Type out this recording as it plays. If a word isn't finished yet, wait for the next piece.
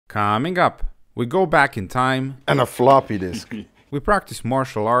Coming up, we go back in time. And a floppy disk. We practice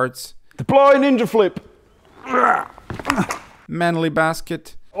martial arts. Deploy ninja flip. Manly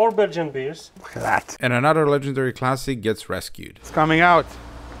basket. Or Belgian beers. Look at that. And another legendary classic gets rescued. It's coming out.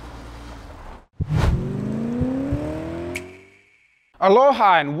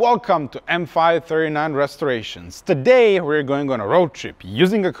 Aloha and welcome to M539 Restorations. Today we're going on a road trip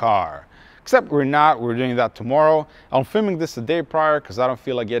using a car. Except we're not, we're doing that tomorrow. I'm filming this a day prior because I don't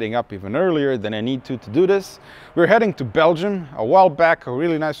feel like getting up even earlier than I need to do this. We're heading to Belgium. A while back, a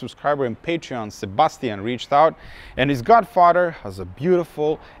really nice subscriber in Patreon, Sebastian, reached out, and his godfather has a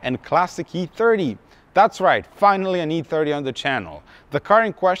beautiful and classic E30. That's right, finally an E30 on the channel. The car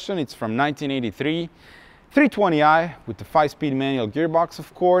in question, it's from 1983. 320i with the 5-speed manual gearbox,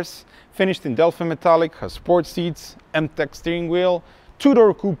 of course, finished in Delphi metallic, has sports seats, M-Tech steering wheel,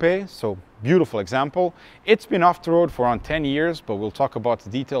 two-door coupe, so beautiful example. It's been off the road for around 10 years, but we'll talk about the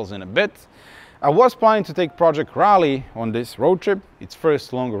details in a bit. I was planning to take Project Rally on this road trip, its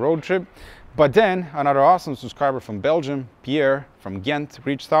first longer road trip, but then another awesome subscriber from Belgium, Pierre from Ghent,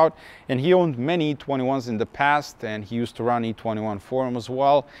 reached out, and he owned many E21s in the past, and he used to run E21 forum as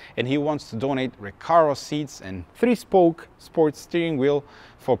well, and he wants to donate Recaro seats and 3-spoke sports steering wheel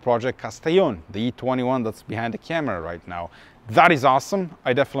for Project Castellón, the E21 that's behind the camera right now. That is awesome.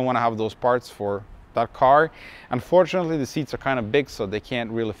 I definitely want to have those parts for that car. Unfortunately, the seats are kind of big, so they can't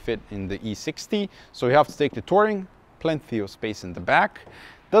really fit in the E60, so we have to take the touring. Plenty of space in the back.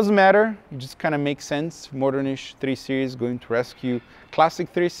 Doesn't matter, it just kind of makes sense. Modernish 3 Series going to rescue classic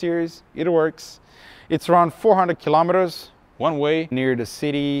 3 Series. It works. It's around 400 kilometers one way near the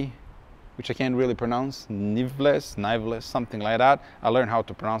city, which I can't really pronounce, Niveles, something like that. I'll learn how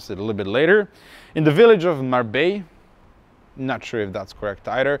to pronounce it a little bit later. In the village of Marbais. Not sure if that's correct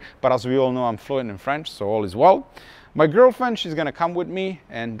either, but as we all know, I'm fluent in French, so all is well. My girlfriend, she's gonna come with me,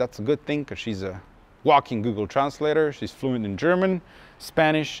 and that's a good thing because she's a walking Google Translator. She's fluent in German,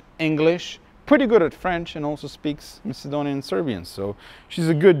 Spanish, English, pretty good at French, and also speaks Macedonian and Serbian. So she's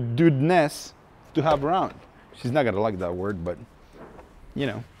a good dudeness to have around. She's not gonna like that word, but you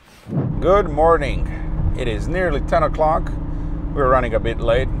know. Good morning. It is nearly 10 o'clock. We're running a bit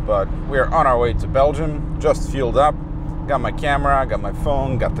late, but we're on our way to Belgium, just fueled up. Got my camera, got my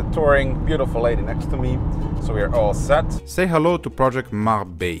phone, got the touring, beautiful lady next to me, so we're all set. Say hello to Project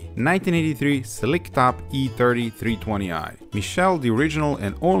Marbais, 1983 slick top E30 320i. Michel, the original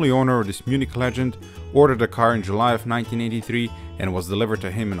and only owner of this Munich legend, ordered the car in July of 1983 and was delivered to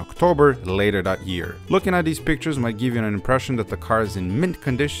him in October later that year. Looking at these pictures might give you an impression that the car is in mint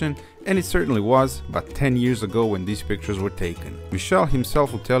condition, and it certainly was, about 10 years ago when these pictures were taken. Michel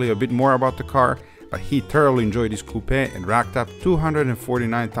himself will tell you a bit more about the car, but he thoroughly enjoyed his coupe and racked up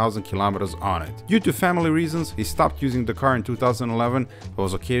 249,000 kilometers on it. Due to family reasons, he stopped using the car in 2011, but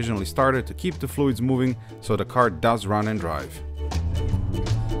was occasionally started to keep the fluids moving, so the car does run and drive.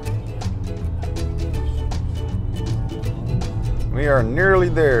 We are nearly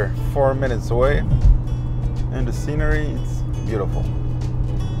there, 4 minutes away, and the scenery is beautiful.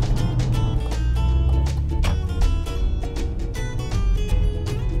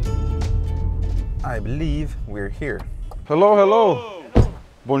 I believe we're here. Hello, hello. Hello.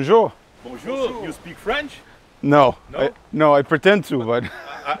 Bonjour. Bonjour. You speak French? No. No? I pretend to, but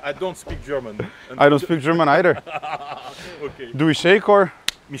I don't speak German. I don't speak German either. Okay. Do we shake or?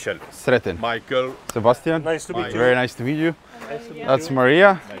 Michel. Sreten. Michael. Sebastian. Nice to meet you. Very nice to meet you. Nice to meet That's you.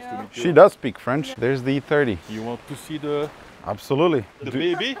 Maria. Nice to meet you. She does speak French. There's the E30. You want to see the Absolutely.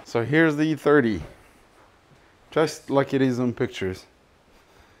 baby? So here's the E30. Just like it is on pictures.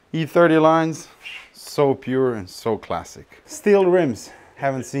 E30 lines, so pure and so classic. Steel rims.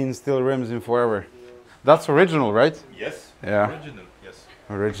 Haven't seen steel rims in forever. That's original, right? Yes. Yeah. Original. Yes.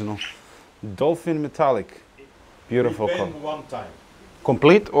 Original. Dolphin metallic. Beautiful We color. paint one time.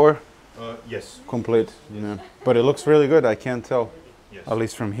 Complete or? Yes. Complete. Yeah. But it looks really good, I can't tell. Yes. At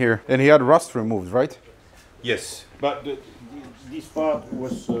least from here. And he had rust removed, right? Yes. But this part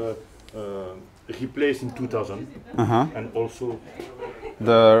was replaced in 2000, and also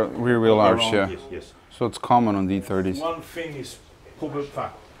The rear wheel arch, around, yeah. Yes. Yes. So it's common on D30s. One thing is probably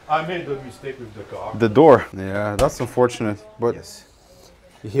I made a mistake with the car. The door. Yeah, that's unfortunate. But Yes.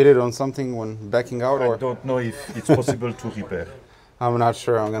 you hit it on something when backing out, I or? don't know if it's possible to repair. I'm not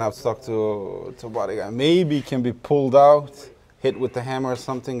sure. I'm gonna have to talk to body guy. Maybe it can be pulled out, hit with the hammer or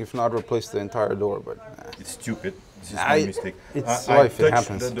something. If not, replace the entire door. But It's stupid. This is my mistake. It's I life. It touch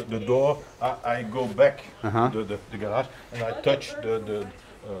happens. the door. I go back to the garage and I touch the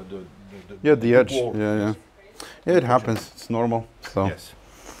edge. wall. Yeah. It happens. It's normal. So. Yes,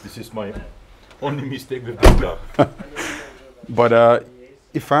 this is my only mistake with the car. But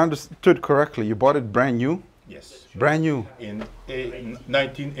if I understood correctly, you bought it brand new? Yes. Brand new. In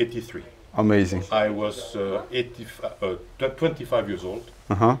 1983. Amazing. I was 25 years old.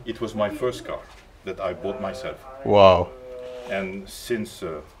 It was my first car that I bought myself. Wow. And since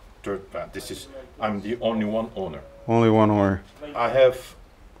I'm the only one owner. Only one owner. I have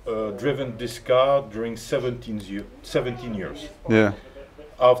driven this car during 17 years. Yeah.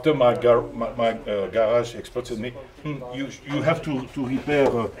 After my garage expert said me, you have to repair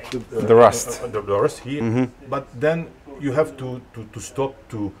The rust. the rust here, but then you have to stop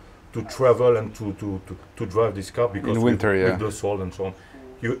to travel and to drive this car because in winter, with the salt and so on.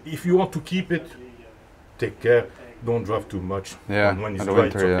 If you want to keep it, take care. Don't drive too much. Yeah, when it's in the dry,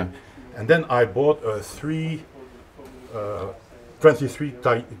 winter, it's okay. yeah. And then I bought a 323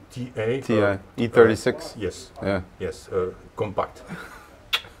 TI E36. Yes. Yeah. Yes. Compact.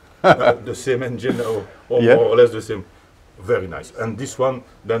 The same engine, or Yeah. more or less the same. Very nice. And this one,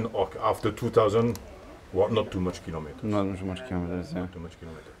 then after 2000, well, not too much kilometers. Not too much kilometers, yeah. Not too much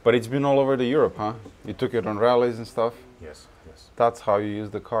kilometers. But it's been all over the Europe, huh? You took it on rallies and stuff. Yes. Yes. That's how you use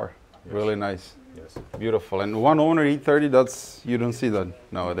the car. Yes. Really nice. Yes. Beautiful. And one owner E30, you don't see that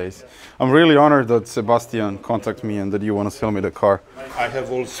nowadays. I'm really honored that Sebastian contacted me and that you want to sell me the car. I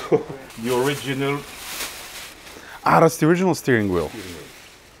have also the original. Ah, that's the original steering wheel.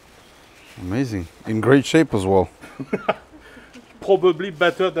 Amazing. In great shape as well. Probably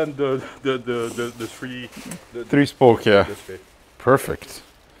better than the Three spoke, yeah. the straight. Perfect.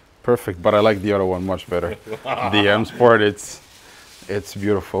 Perfect. But I like the other one much better. The M Sport, it's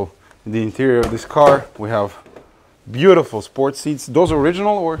beautiful. In the interior of this car, we have beautiful sports seats. Those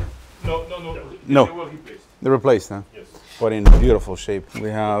original or? No. No. They were replaced. They're replaced, huh? Yes. But in beautiful shape. We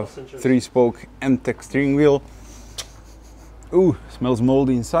have three-spoke M-Tech steering wheel. Ooh, smells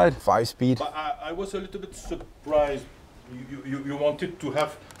moldy inside. 5-speed. But I was a little bit surprised. You wanted to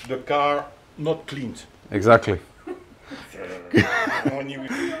have the car not cleaned. Exactly. When you-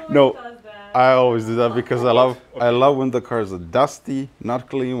 No, I always do that because I love when the cars are dusty, not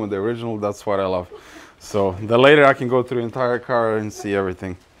clean. When they're original, that's what I love. So the later I can go through the entire car and see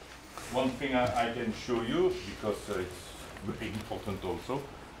everything. One thing I can show you, because it's very important also.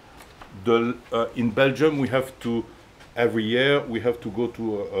 In Belgium, we have to, every year, we have to go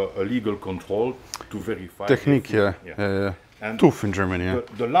to a legal control to verify. Technique, if- yeah. And TÜV in Germany, yeah.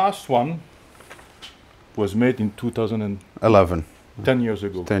 the last one was made in 2010 11, years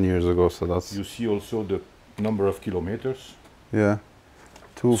ago. 10 years ago, so that's, You see also the number of kilometers. yeah.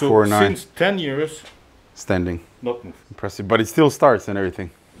 So 249, since 10 years, standing. not moved. Impressive, but it still starts and everything.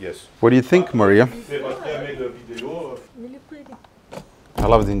 Yes. What do you think, Maria? Sebastian made a video. Really pretty. I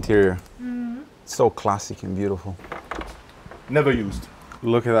love the interior. It's so classic and beautiful. Never used.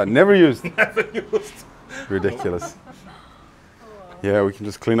 Look at that, never used. Never used. Ridiculous. Yeah, we can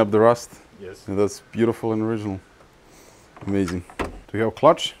just clean up the rust. Yes. And that's beautiful and original. Amazing. Do we have a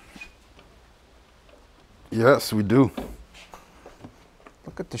clutch? Yes, we do.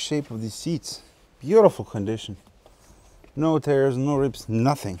 Look at the shape of these seats. Beautiful condition. No tears, no rips,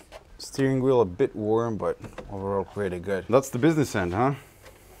 nothing. Steering wheel a bit worn, but overall pretty good. That's the business end, huh?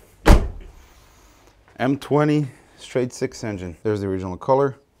 M20 straight 6 engine. There's the original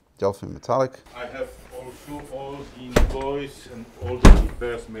color, Delphin metallic. I have also all the invoice and all the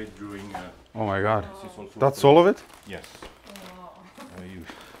repairs made during. Oh my God. This is also That's all of it? Yes.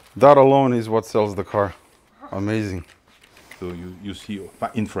 That alone is what sells the car. Amazing. So you see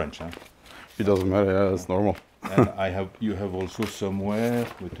in French, huh? It doesn't matter, yeah, that's normal. And you have also somewhere.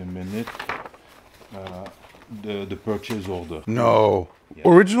 Wait a minute. The purchase order. No. Yes.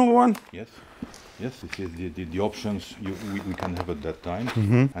 Original one? Yes. Yes, this is the options we can have at that time.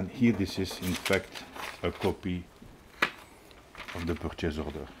 And here this is in fact a copy of the purchase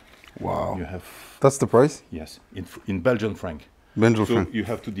order. Wow. You have, That's the price? yes, in Belgian franc. Belgian So franc. you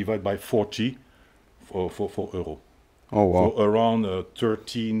have to divide by 40 for euro. Oh wow. So around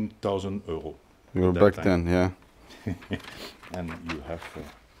 13,000 euro. You were at that back time. then, yeah. And you have,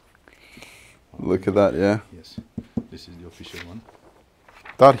 Look at that, yeah. yes, this is the official one.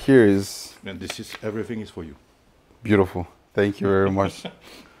 That here is And this is, everything is for you. beautiful. Thank you very much.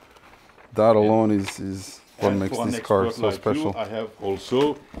 That alone is what And makes for an this car expert so like special. you, I have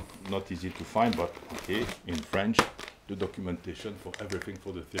also, not easy to find, but okay, in French, the documentation for everything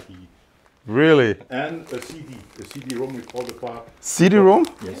for the 30. Really? And a CD-ROM with all the parts. CD-ROM?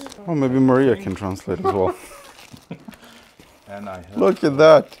 Yes. Oh, maybe Maria can translate as well. And I have, Look at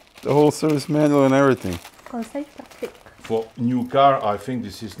that. The whole service manual and everything. Conseil pratique. for new car, I think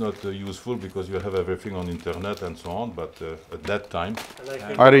this is not useful because you have everything on internet and so on, but at that time,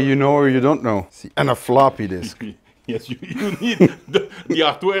 Either you know or you don't know. See, and a floppy disk. Yes, you need the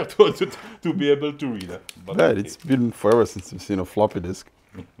hardware to be able to read it. But Yeah, okay. it's been forever since I've seen a floppy disk.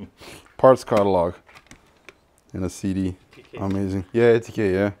 Parts catalog and a CD. Amazing. Yeah, ATK,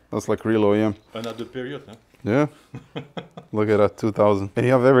 yeah. That's like real OEM. Another period, huh? Yeah. Look at that, 2000. And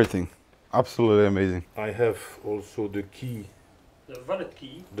you have everything. Absolutely amazing. I have also the key, The valet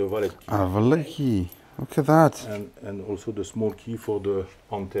key. the valet key. Ah, valet key. Look at that. And also the small key for the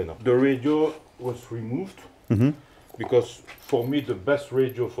antenna. The radio was removed because for me the best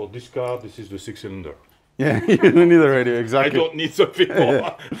radio for this car, this is the 6-cylinder. Yeah, you don't need a radio, I exactly. don't need something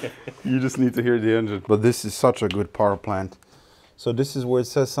more. You just need to hear the engine. But this is such a good power plant. So this is where it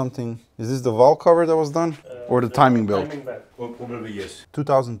says something. Is this the valve cover that was done? Or the timing belt? Timing belt. Well, probably yes.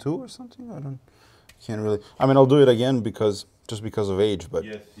 2002 or something? I can't really. I mean, I'll do it again just because of age, but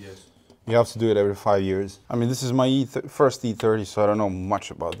Yes, yes. you have to do it every 5 years. I mean, this is my first E30, so I don't know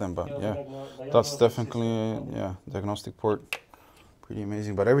much about them, but yeah. That's definitely, yeah, diagnostic port. Pretty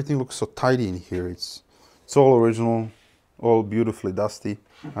amazing, but everything looks so tidy in here. It's all original, all beautifully dusty.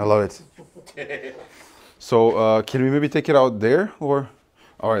 I love it. So can we maybe take it out there, or?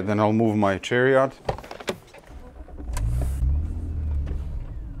 All right, then I'll move my cherry out.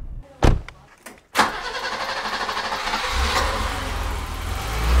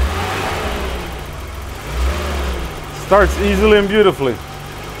 Starts easily and beautifully.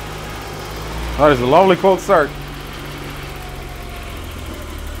 That is a lovely cold start.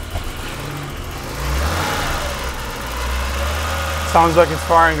 Sounds like it's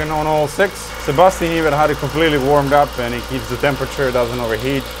firing on all 6. Sebastian even had it completely warmed up and it keeps the temperature, doesn't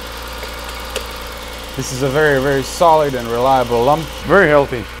overheat. This is a very, very solid and reliable lump. Very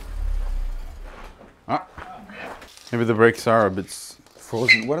healthy. Ah. Maybe the brakes are a bit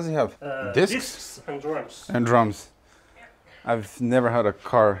frozen. What does he have? Discs and drums. And drums. I've never had a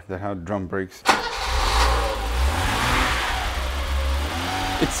car that had drum brakes.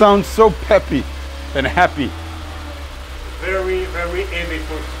 It sounds so peppy and happy. Very, very heavy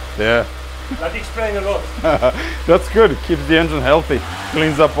foot. Yeah. That explains a lot. That's good. It keeps the engine healthy.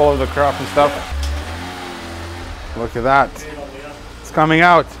 Cleans up all of the crap and stuff. Look at that. It's coming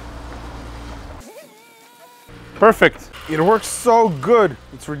out. Perfect. It works so good.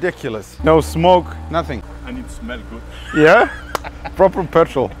 It's ridiculous. No smoke, nothing. And it smells good. Yeah? Proper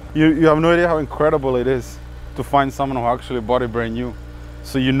petrol. You have no idea how incredible it is to find someone who actually bought it brand new.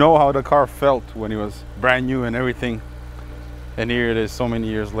 So you know how the car felt when it was brand new and everything. And here it is so many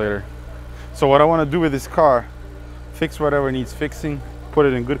years later. So what I want to do with this car, fix whatever needs fixing, put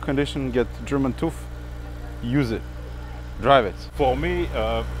it in good condition, get German TÜV, use it, drive it. For me,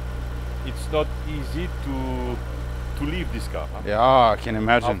 it's not easy to leave this car. Huh? Yeah, I can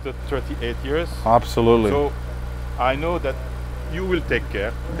imagine. After 38 years. Absolutely. So I know that you will take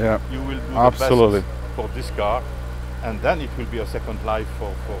care. Yeah. You will do Absolutely. the best for this car, and then it will be a second life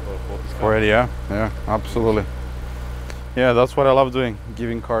for this car. Already, yeah, yeah, absolutely. Yeah, that's what I love doing,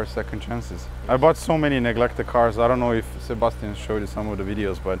 giving cars second chances. I bought so many neglected cars. I don't know if Sebastian showed you some of the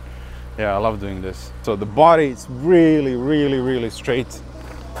videos, but yeah, I love doing this. So the body is really, really, really straight.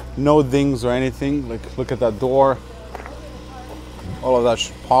 No dings or anything. Like, look at that door. All of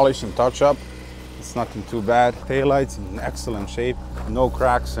that polish and touch up. It's nothing too bad. Taillights in excellent shape. No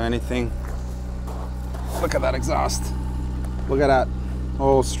cracks or anything. Look at that exhaust. Look at that.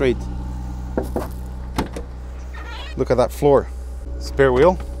 All straight. Look at that floor. Spare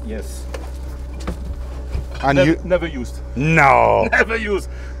wheel? Yes. And Never used. No. Never used.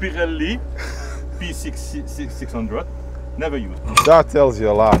 Pirelli P600. Never used. That tells you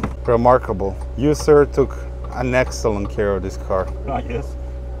a lot. Remarkable. You, sir, took an excellent care of this car. Ah, yes.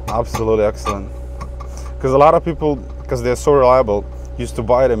 Absolutely excellent. Because a lot of people, because they're so reliable, used to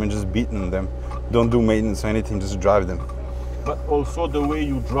buy them and just beaten them. Don't do maintenance or anything, just drive them. But also the way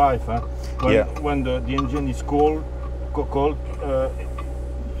you drive. Huh? When the engine is cold,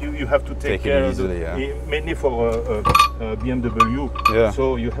 you have to take it care easily, of yeah. mainly for a BMW. Yeah.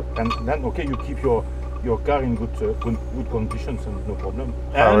 So you have, and then okay, you keep your car in good conditions and no problem.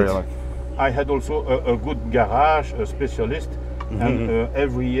 And really? I had also a good garage, a specialist, and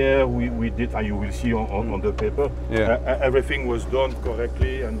every year we did. You will see on the paper. Yeah. Everything was done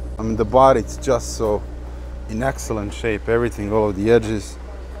correctly, and I mean, the body, it's just so in excellent shape. Everything, all of the edges.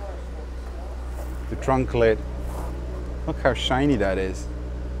 The trunk lid. Look how shiny that is.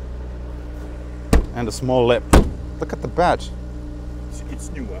 And the small lip. Look at the badge. it's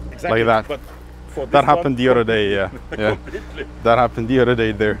new. Exactly. Like that. But for That this happened one, the other day, yeah. Yeah. completely. That happened the other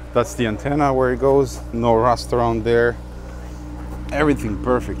day there. That's the antenna where it goes. No rust around there. Everything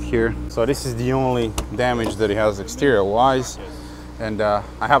perfect here. So this is the only damage that it has exterior wise. And I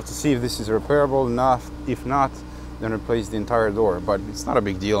have to see if this is repairable enough. If not, then replace the entire door, but it's not a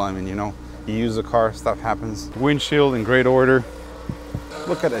big deal. I mean, you know, you use the car, stuff happens. Windshield in great order.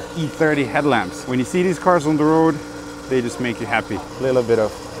 Look at the E30 headlamps. When you see these cars on the road, they just make you happy. A little bit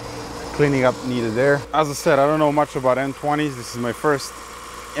of cleaning up needed there. As I said, I don't know much about M20s. This is my first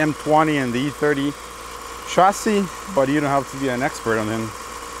M20 and the E30 chassis, but you don't have to be an expert on them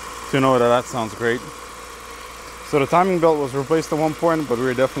to know that that sounds great. So the timing belt was replaced at one point, but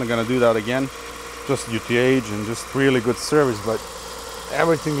we're definitely going to do that again, just due to age and just really good service. But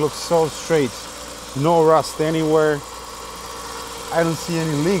everything looks so straight, no rust anywhere. I don't see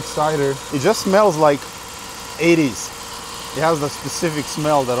any leaks either. It just smells like 80s. It has the specific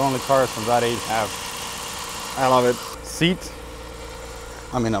smell that only cars from that age have. I love it. Seat,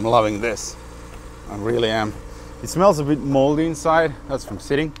 I mean, I'm loving this. I really am. It smells a bit moldy inside. That's from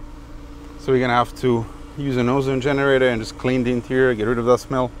sitting. So we're gonna have to use an ozone generator and just clean the interior, get rid of that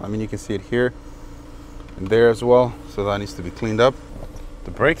smell. I mean, you can see it here and there as well. So that needs to be cleaned up.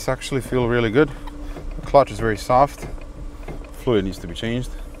 The brakes actually feel really good. The clutch is very soft. Fluid needs to be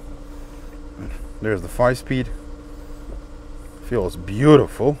changed. There's the 5-speed. Feels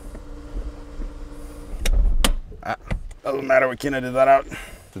beautiful. Doesn't matter, we can edit that out.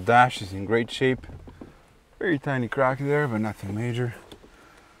 The dash is in great shape. Very tiny crack there, but nothing major.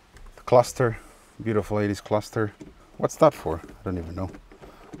 The cluster, beautiful 80s cluster. What's that for? I don't even know.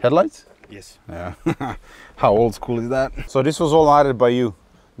 Headlights? Yes. Yeah. How old school is that? So this was all added by you,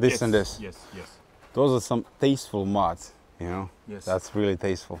 this Yes, and this. Yes, yes. Those are some tasteful mods, you know? Yes. That's really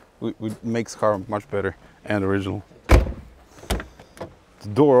tasteful. It makes car much better and original. The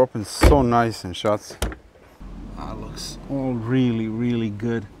door opens so nice and shuts. That looks all really, really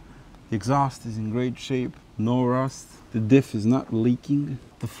good. The exhaust is in great shape, no rust. The diff is not leaking.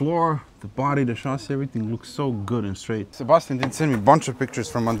 The floor, the body, the chassis, everything looks so good and straight. Sebastian did send me a bunch of pictures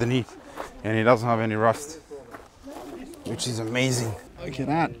from underneath and he doesn't have any rust, which is amazing. Look at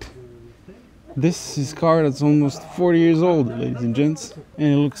that. This is a car that's almost 40 years old, ladies and gents,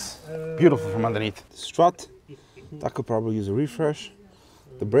 and it looks beautiful from underneath. The strut, that could probably use a refresh.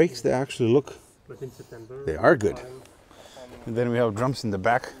 The brakes, they actually look, they are good. And then we have drums in the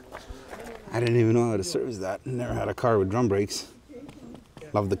back. I didn't even know how to service that. Never had a car with drum brakes.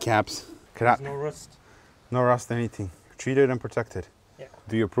 Love the caps. Look at that. No rust. No rust, anything. Treated and protected. Yeah.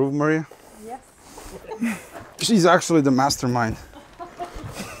 Do you approve, Maria? Yes. She's actually the mastermind.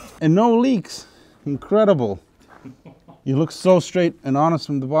 And no leaks. Incredible. You look so straight and honest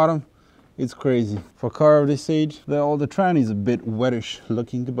from the bottom. It's crazy. For a car of this age, all the tranny is a bit wettish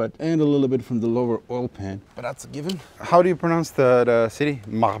looking, but and a little bit from the lower oil pan. But that's a given. How do you pronounce the city?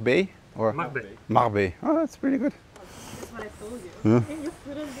 Marbais? Or Marbais. Marbais. Oh, that's pretty good. That's what I told you. Yeah. Can you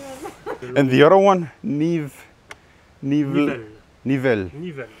put it down? And the other one, Nivelle. Nivelle. Nivelle.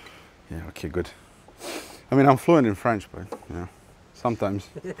 Yeah, okay, good. I mean, I'm fluent in French, but you know, sometimes.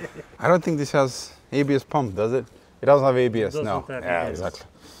 I don't think this has ABS pump, does it? It doesn't have ABS, Doesn't no. have Yeah, ABS. exactly.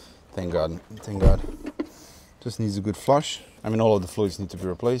 Thank God, thank God. Just needs a good flush. I mean, all of the fluids need to be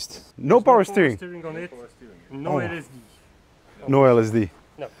replaced. No power steering. On it. No Oh. LSD. No LSD.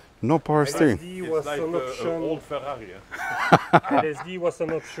 No. No power steering. LSD was an option. old Ferrari. LSD was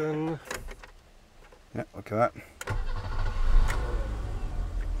an option. Yeah, look at that.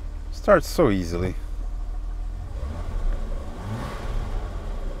 Starts so easily.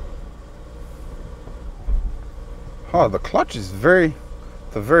 Oh, the clutch is the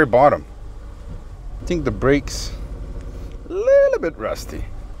very bottom. I think the brakes a little bit rusty,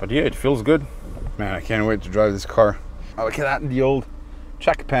 but yeah, it feels good. Man, I can't wait to drive this car. Oh, look at that, the old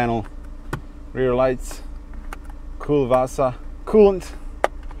check panel, rear lights, cool Vasa, coolant,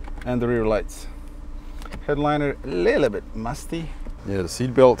 and the rear lights. Headliner a little bit musty. Yeah, the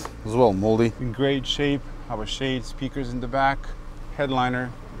seat belt as well, moldy. In great shape. Have a shade, speakers in the back.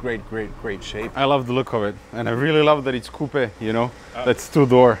 Headliner, great shape. I love the look of it, and I really love that it's coupe, you know, that's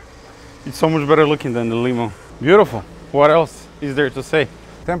two-door. It's so much better looking than the limo. Beautiful. What else is there to say?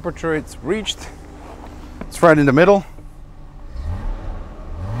 Temperature, it's reached. It's right in the middle.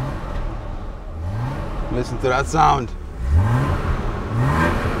 Listen to that sound.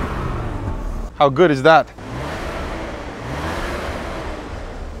 How good is that?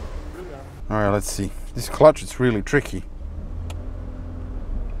 All right, let's see. This clutch is really tricky.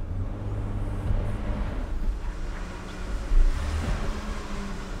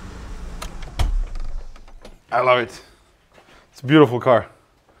 I love it. It's a beautiful car.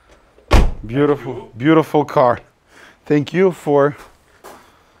 Beautiful car. Thank you for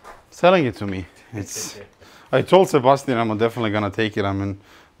selling it to me. I told Sebastian I'm definitely gonna take it. I mean,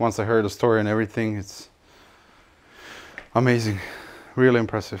 once I heard the story and everything, it's amazing. Really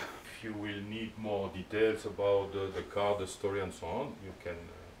impressive. You will need more details about the car, the story, and so on, you can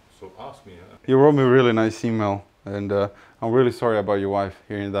so ask me. You wrote me a really nice email, and I'm really sorry about your wife.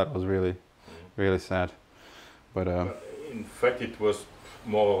 Hearing that was really, really sad. But in fact, it was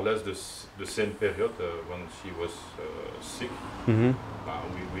more or less the same period when she was sick. mhm.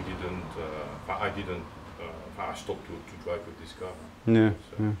 We didn't. I didn't. I stopped to drive with this car. Yeah,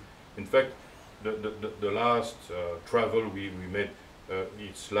 So, yeah. in fact, the last travel we made,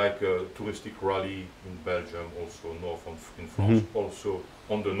 it's like a touristic rally in Belgium, also north in France, also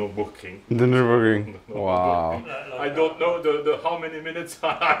on the Nürburgring. The Nürburgring. No, Wow. I don't know the how many minutes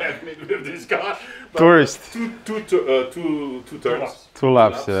I have made with this car. But Tourist. Two turns. Two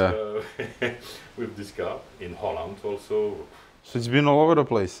laps, yeah. With this car in Holland also. So it's been all over the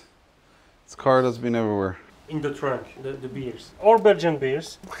place. This car has been everywhere. In the trunk, the beers. All Belgian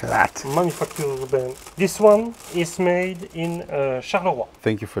beers, Look at that. manufactured Belgium. This one is made in Charleroi.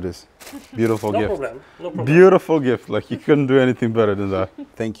 Thank you for this beautiful No gift. problem, no problem. Beautiful gift. Like you couldn't do anything better than that.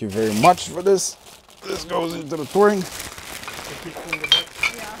 Thank you very much for this. This goes into the touring.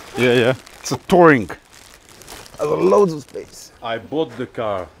 Yeah. It's a touring. Has loads of space. I bought the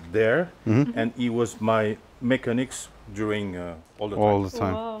car there, and he was my mechanics during all the time. All the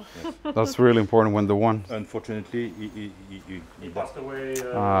time. Wow. That's really important when the one. Unfortunately, He passed away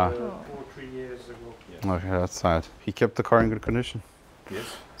 2 Ah. or 3 years ago. Okay, that's sad. He kept the car in good condition.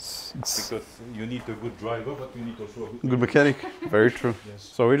 Yes, It's because you need a good driver, but you need also a good mechanic. Very true. Yes.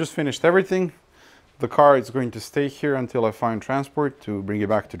 So we just finished everything. The car is going to stay here until I find transport to bring it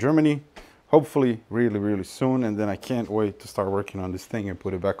back to Germany. Hopefully really, really soon. And then I can't wait to start working on this thing and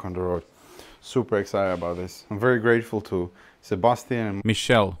put it back on the road. Super excited about this. I'm very grateful to Sebastian and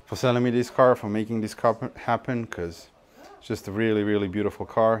Michel. for selling me this car, for making this car happen, because it's just a really, really beautiful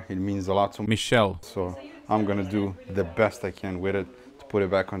car. It means a lot to me. Michel. So I'm gonna do the best I can with it to put it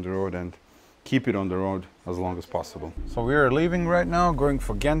back on the road and keep it on the road as long as possible. So we are leaving right now, going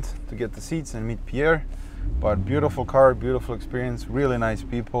for Ghent to get the seats and meet Pierre. But beautiful car, beautiful experience, really nice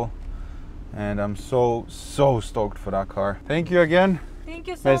people. And I'm so stoked for that car. Thank you again. Thank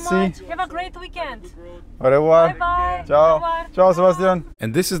you so Merci. much. Have a great weekend. Au revoir. Bye bye. Ciao. Au revoir. Ciao, Sebastian.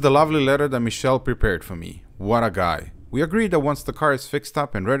 And this is the lovely letter that Michel prepared for me. What a guy. We agreed that once the car is fixed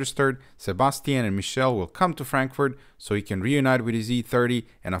up and registered, Sebastian and Michel will come to Frankfurt so he can reunite with his E30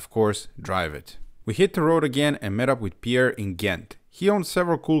 and of course drive it. We hit the road again and met up with Pierre in Ghent. He owns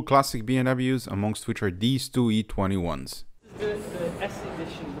several cool classic BMWs, amongst which are these two E21s. The S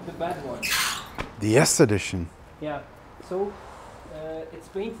edition, the bad one. The S edition. Yeah. So it's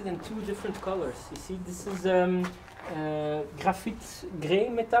painted in 2 different colors. You see, this is graphite gray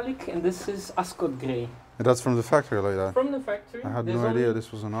metallic, and this is ascot gray. And that's from the factory like that. From the factory. I had there's no idea only-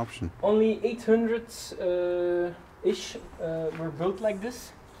 this was an option. Only 800 ish were built like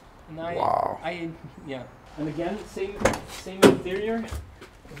this. And Wow. yeah. And again, same interior.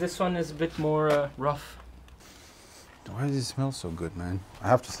 This one is a bit more rough. Why does it smell so good, man? I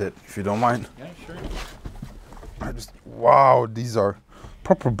have to sit, if you don't mind. Yeah, sure. Wow, these are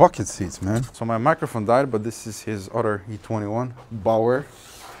proper bucket seats, man. So my microphone died, but this is his other E21, Bauer.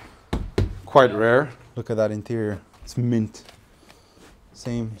 Quite rare. Look at that interior, it's mint.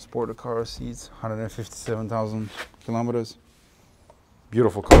 Same sport car seats, 157,000 kilometers.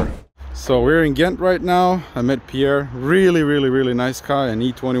 Beautiful car. So we're in Ghent right now. I met Pierre, really nice guy, an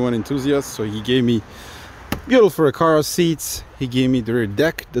E21 enthusiast. So he gave me beautiful Recaro seats. He gave me the rear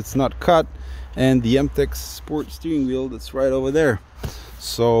deck that's not cut, and the MTEX sport steering wheel that's right over there.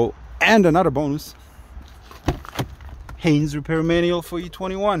 So, and another bonus, Haynes repair manual for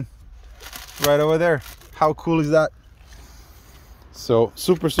E21 right over there. How cool is that? So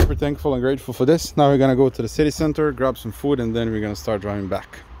super thankful and grateful for this. Now we're gonna go to the city center, grab some food, and then we're gonna start driving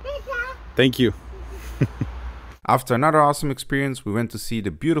back. Thank you. After another awesome experience, we went to see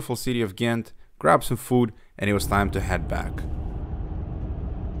the beautiful city of Ghent, grab some food, and it was time to head back.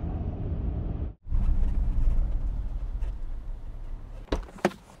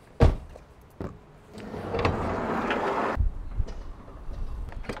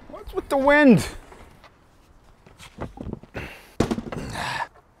 What's with the wind?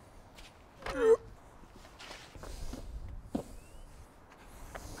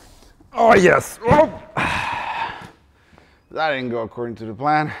 Oh yes! Oh. That didn't go according to the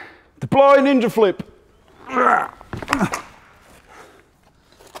plan. Deploy ninja flip!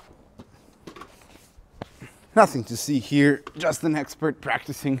 Nothing to see here, just an expert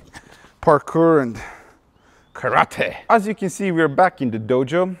practicing parkour and karate. As you can see, we're back in the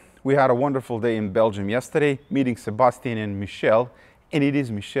dojo. We had a wonderful day in Belgium yesterday, meeting Sebastian and Michel. And it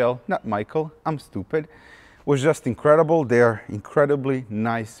is Michel, not Michael. I'm stupid. was just incredible. They are incredibly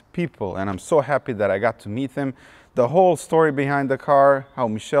nice people, and I'm so happy that I got to meet them. The whole story behind the car, how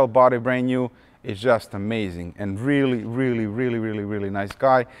Michel bought it brand new, is just amazing, and really nice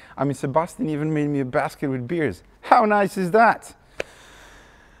guy. I mean, Sebastian even made me a basket with beers. How nice is that?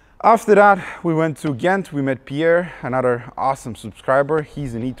 After that, we went to Ghent. We met Pierre, another awesome subscriber.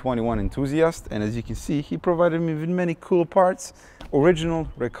 He's an E21 enthusiast, and as you can see, he provided me with many cool parts. Original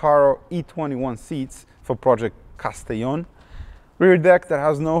Recaro E21 seats for Project Castellon. Rear deck that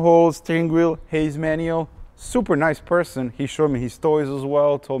has no holes, steering wheel, haze manual. Super nice person. He showed me his toys as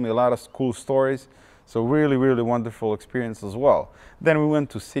well, told me a lot of cool stories. So really wonderful experience as well. Then we went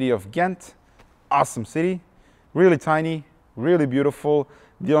to city of Ghent. Awesome city, really tiny, really beautiful.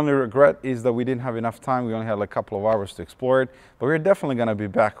 The only regret is that we didn't have enough time. We only had like a couple of hours to explore it, but we're definitely gonna be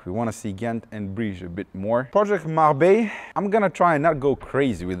back. We wanna see Ghent and Bruges a bit more. Project Marbais, I'm gonna try and not go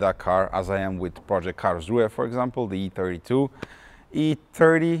crazy with that car as I am with Project Karlsruhe, for example, the E32.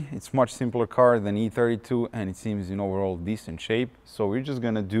 E30, it's much simpler car than E32, and it seems in overall decent shape. So we're just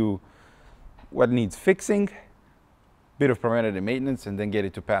gonna do what needs fixing, bit of preventative maintenance, and then get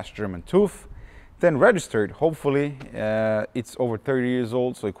it to pass German TÜV. Then registered, hopefully. It's over 30 years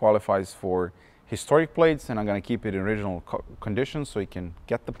old, so it qualifies for historic plates, and I'm gonna keep it in original condition so you can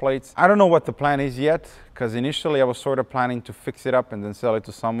get the plates. I don't know what the plan is yet, because initially I was sort of planning to fix it up and then sell it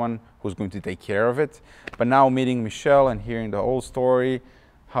to someone who's going to take care of it. But now meeting Michel and hearing the whole story,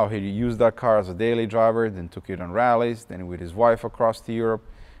 how he used that car as a daily driver, then took it on rallies, then with his wife across to Europe.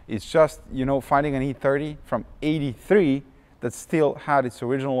 It's just, you know, finding an E30 from '83 that still had its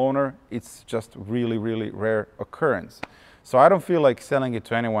original owner, it's just really rare occurrence. So I don't feel like selling it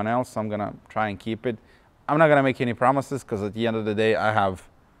to anyone else. I'm gonna try and keep it. I'm not gonna make any promises because at the end of the day, I have,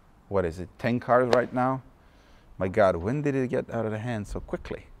 what is it, 10 cars right now? My God, when did it get out of the hand so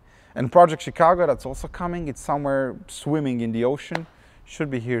quickly? And Project Chicago, that's also coming. It's somewhere swimming in the ocean.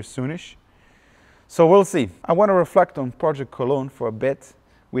 Should be here soonish. So we'll see. I wanna reflect on Project Cologne for a bit.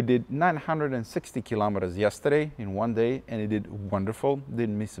 We did 960 kilometers yesterday in one day, and it did wonderful,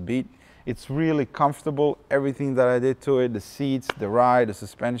 didn't miss a beat. It's really comfortable, everything that I did to it, the seats, the ride, the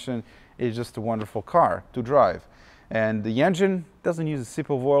suspension, is just a wonderful car to drive. And the engine doesn't use a sip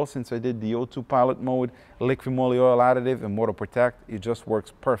of oil since I did the O2 pilot mode, liquid moly oil additive and motor protect, it just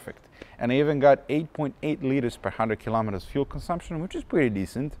works perfect. And I even got 8.8 liters per 100 kilometers fuel consumption, which is pretty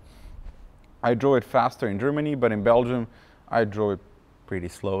decent. I drove it faster in Germany, but in Belgium, I drove it pretty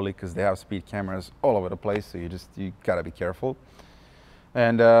slowly because they have speed cameras all over the place, so you gotta be careful.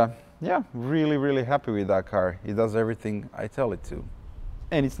 And yeah, really happy with that car. It does everything I tell it to,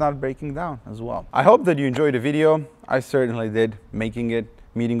 and it's not breaking down as well. I hope that you enjoyed the video. I certainly did, making it,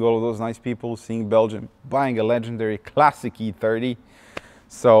 meeting all of those nice people, seeing Belgium, buying a legendary classic E30.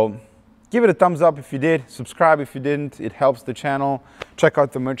 So give it a thumbs up if you did, subscribe if you didn't, it helps the channel. Check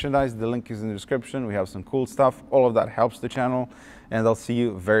out the merchandise, the link is in the description. We have some cool stuff, all of that helps the channel, and I'll see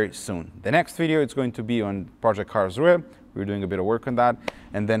you very soon. The next video is going to be on Project Karlsruhe. We're doing a bit of work on that,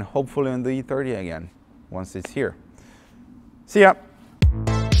 and then hopefully on the E30 again, once it's here. See ya!